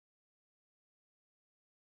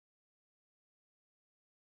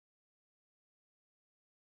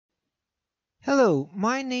Hello,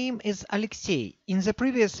 my name is Alexey. In the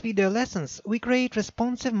previous video lessons, we create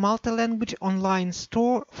responsive multi-language online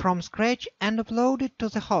store from scratch and upload it to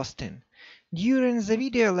the hosting. During the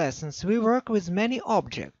video lessons, we work with many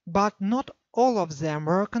objects, but not all of them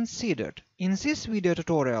were considered. In this video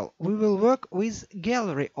tutorial, we will work with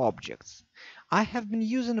gallery objects. I have been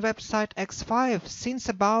using website X5 since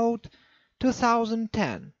about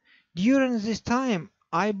 2010. During this time,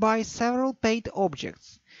 I buy several paid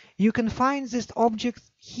objects. You can find this object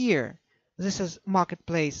here. This is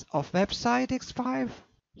marketplace of website X5.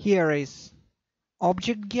 Here is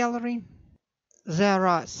object gallery. There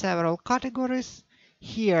are several categories.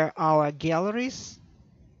 Here are galleries.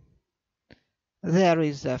 There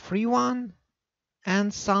is a free one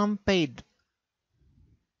and some paid.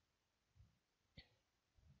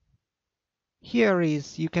 Here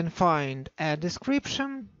is you can find a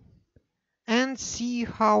description and see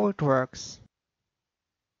how it works.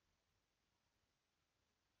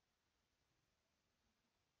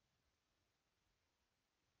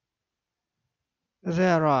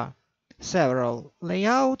 There are several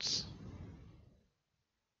layouts.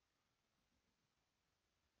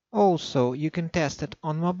 Also, you can test it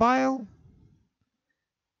on mobile,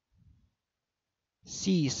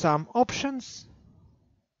 see some options,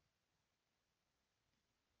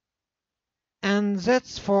 and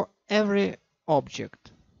that's for every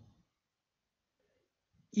object.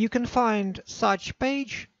 You can find such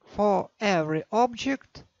page for every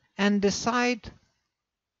object and decide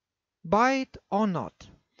buy it or not.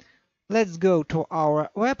 Let's go to our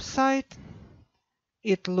website.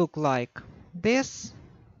 It looks like this.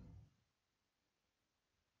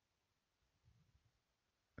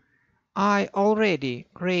 I already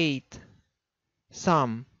create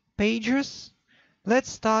some pages. Let's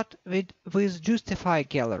start with Justify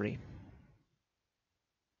Gallery.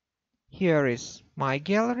 Here is my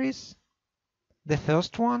galleries, the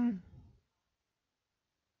first one.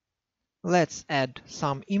 Let's add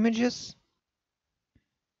some images.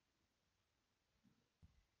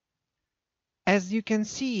 As you can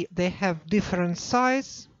see, they have different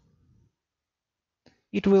size.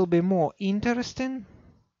 It will be more interesting.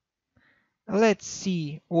 Let's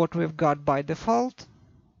see what we've got by default.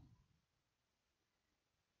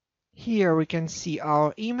 Here we can see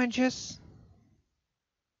our images.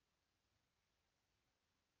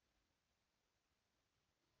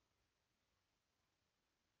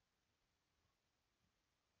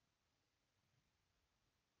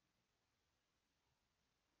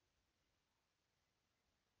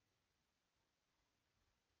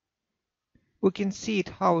 We can see it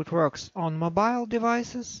how it works on mobile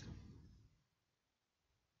devices.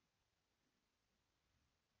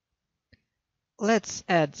 Let's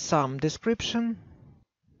add some description.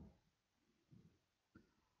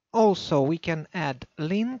 Also, we can add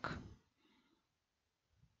link.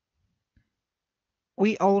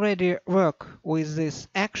 We already work with these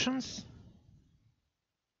actions.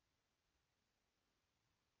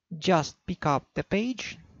 Just pick up the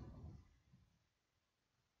page.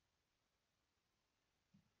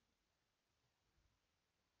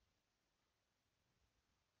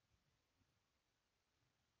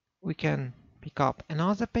 We can pick up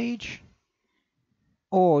another page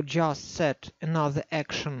or just set another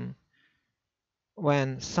action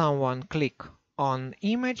when someone click on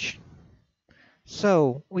image.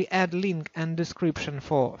 So we add link and description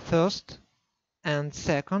for first and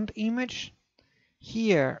second image.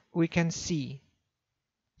 Here we can see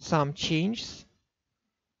some changes.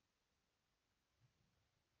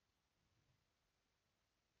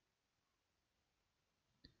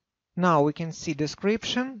 Now we can see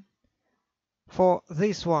description. For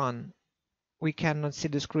this one, we cannot see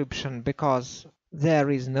description because there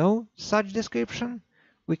is no such description.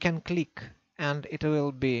 We can click and it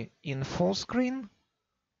will be in full screen.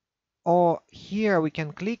 Or here we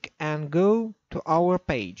can click and go to our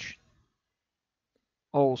page.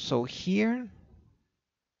 Also here.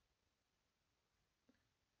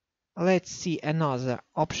 Let's see another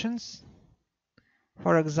options.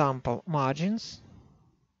 For example, margins.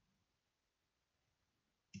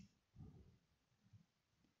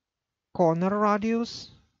 Corner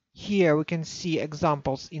radius. Here we can see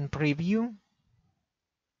examples in preview.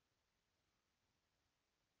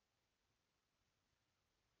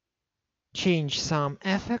 Change some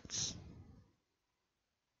effects.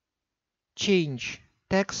 Change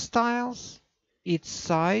text styles, its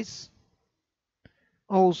size.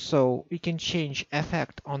 Also, we can change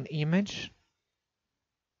effect on image.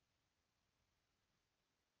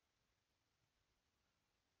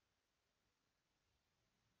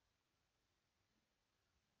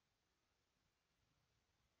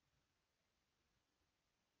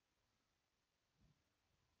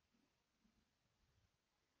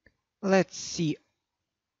 Let's see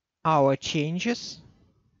our changes.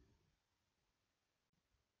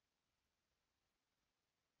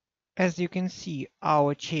 As you can see,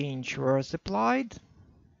 our change was applied.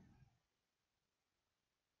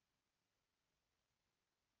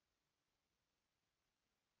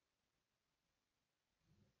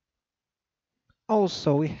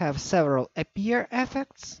 Also, we have several appear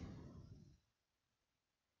effects.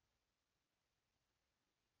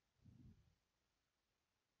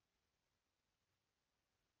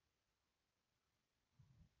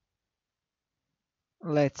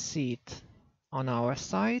 Let's see it on our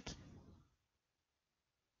side.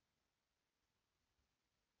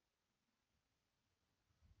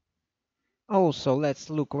 Also, let's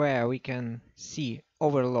look where we can see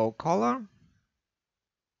overlay color.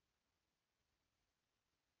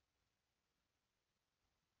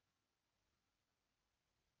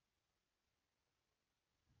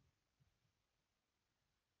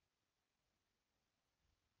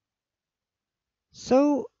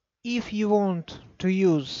 So, if you want to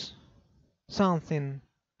use something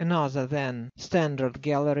another than standard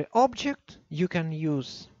gallery object, you can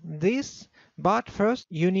use this, but first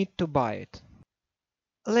you need to buy it.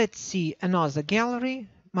 Let's see another gallery,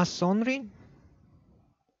 Masonry.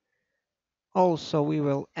 Also, we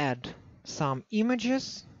will add some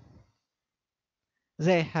images.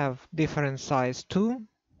 They have different size too.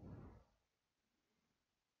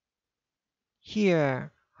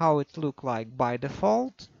 Here, how it look like by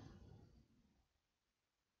default.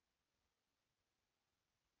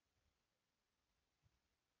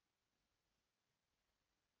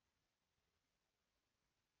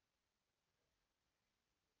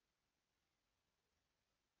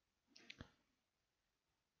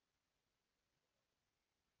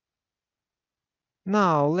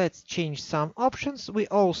 Now let's change some options. We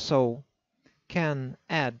also can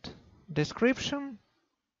add description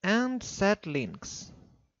and set links.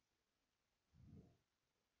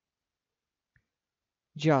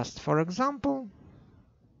 Just for example,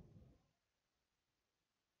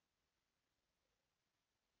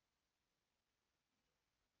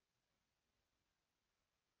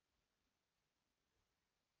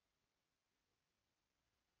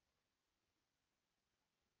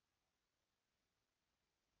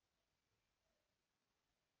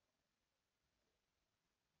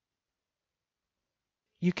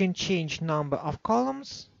 you can change number of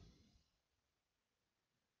columns,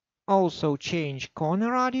 also change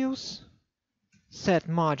corner radius, set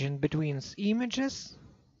margin between images,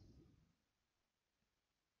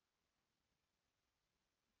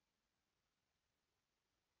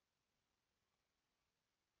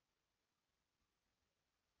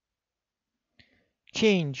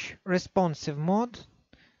 change responsive mode.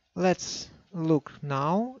 Let's look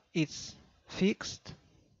now, it's fixed.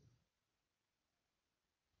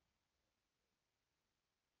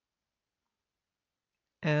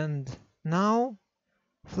 And now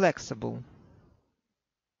flexible.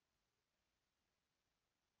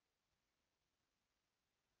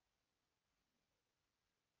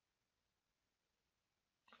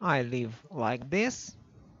 I leave like this.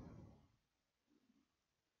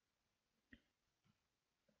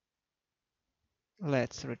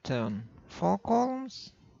 Let's return 4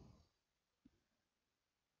 columns.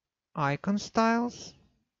 Icon styles.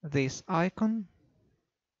 This icon.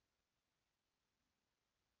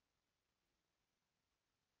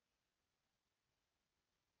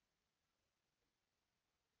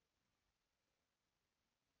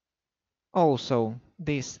 Also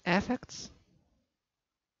these effects.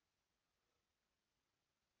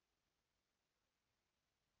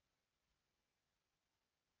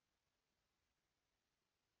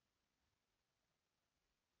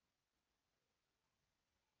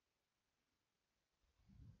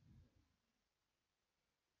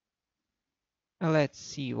 Let's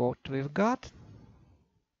see what we've got.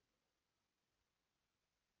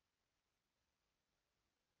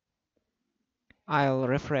 I'll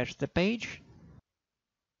refresh the page.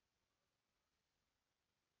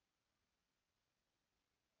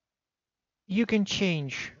 You can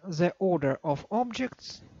change the order of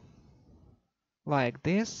objects like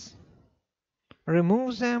this,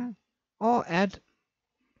 remove them, or add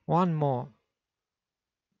one more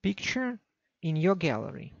picture in your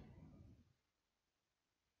gallery.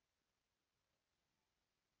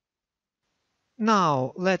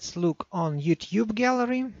 Now let's look on YouTube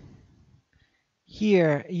gallery.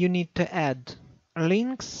 Here you need to add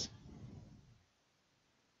links.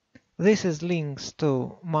 This is links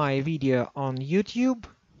to my video on YouTube.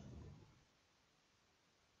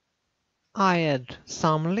 I add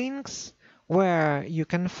some links where you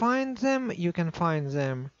can find them. You can find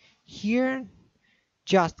them here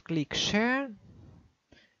Just click Share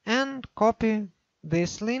and copy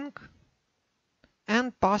this link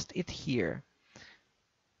and paste it here.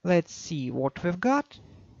 Let's see what we've got.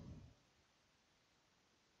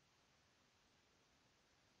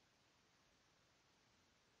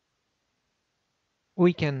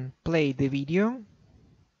 We can play the video.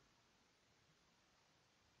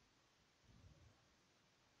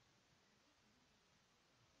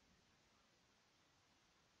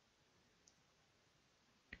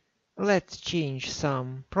 Let's change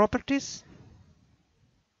some properties.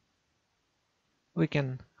 We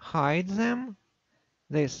can hide them.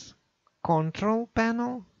 This control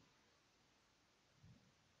panel.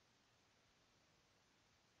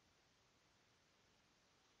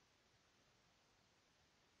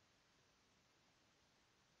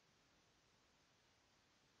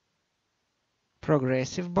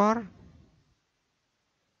 Progressive bar.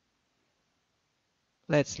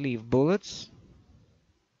 Let's leave bullets.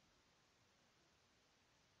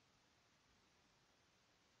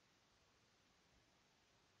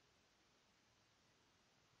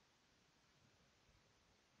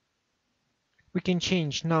 We can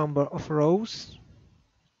change number of rows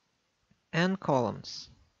and columns.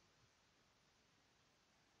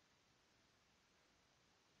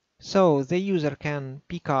 So the user can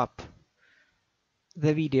pick up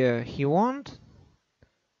the video he wants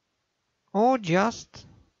or just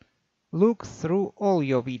look through all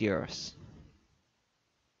your videos.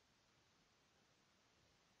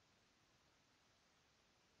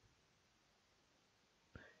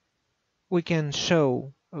 We can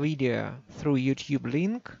show video through YouTube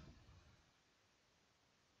link.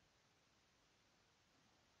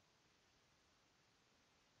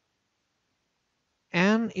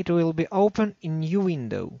 And it will be open in new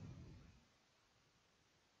window.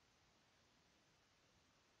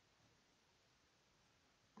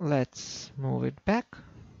 Let's move it back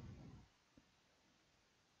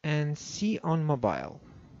and see on mobile.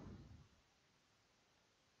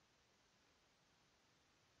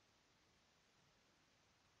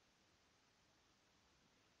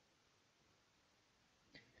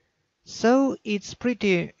 So it's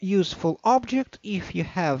pretty useful object if you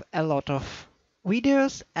have a lot of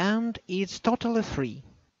videos, and it's totally free.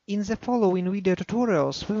 In the following video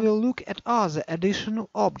tutorials we will look at other additional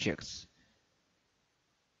objects.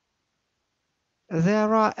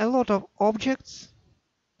 There are a lot of objects,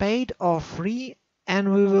 paid or free,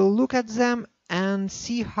 and we will look at them and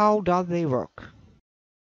see how do they work.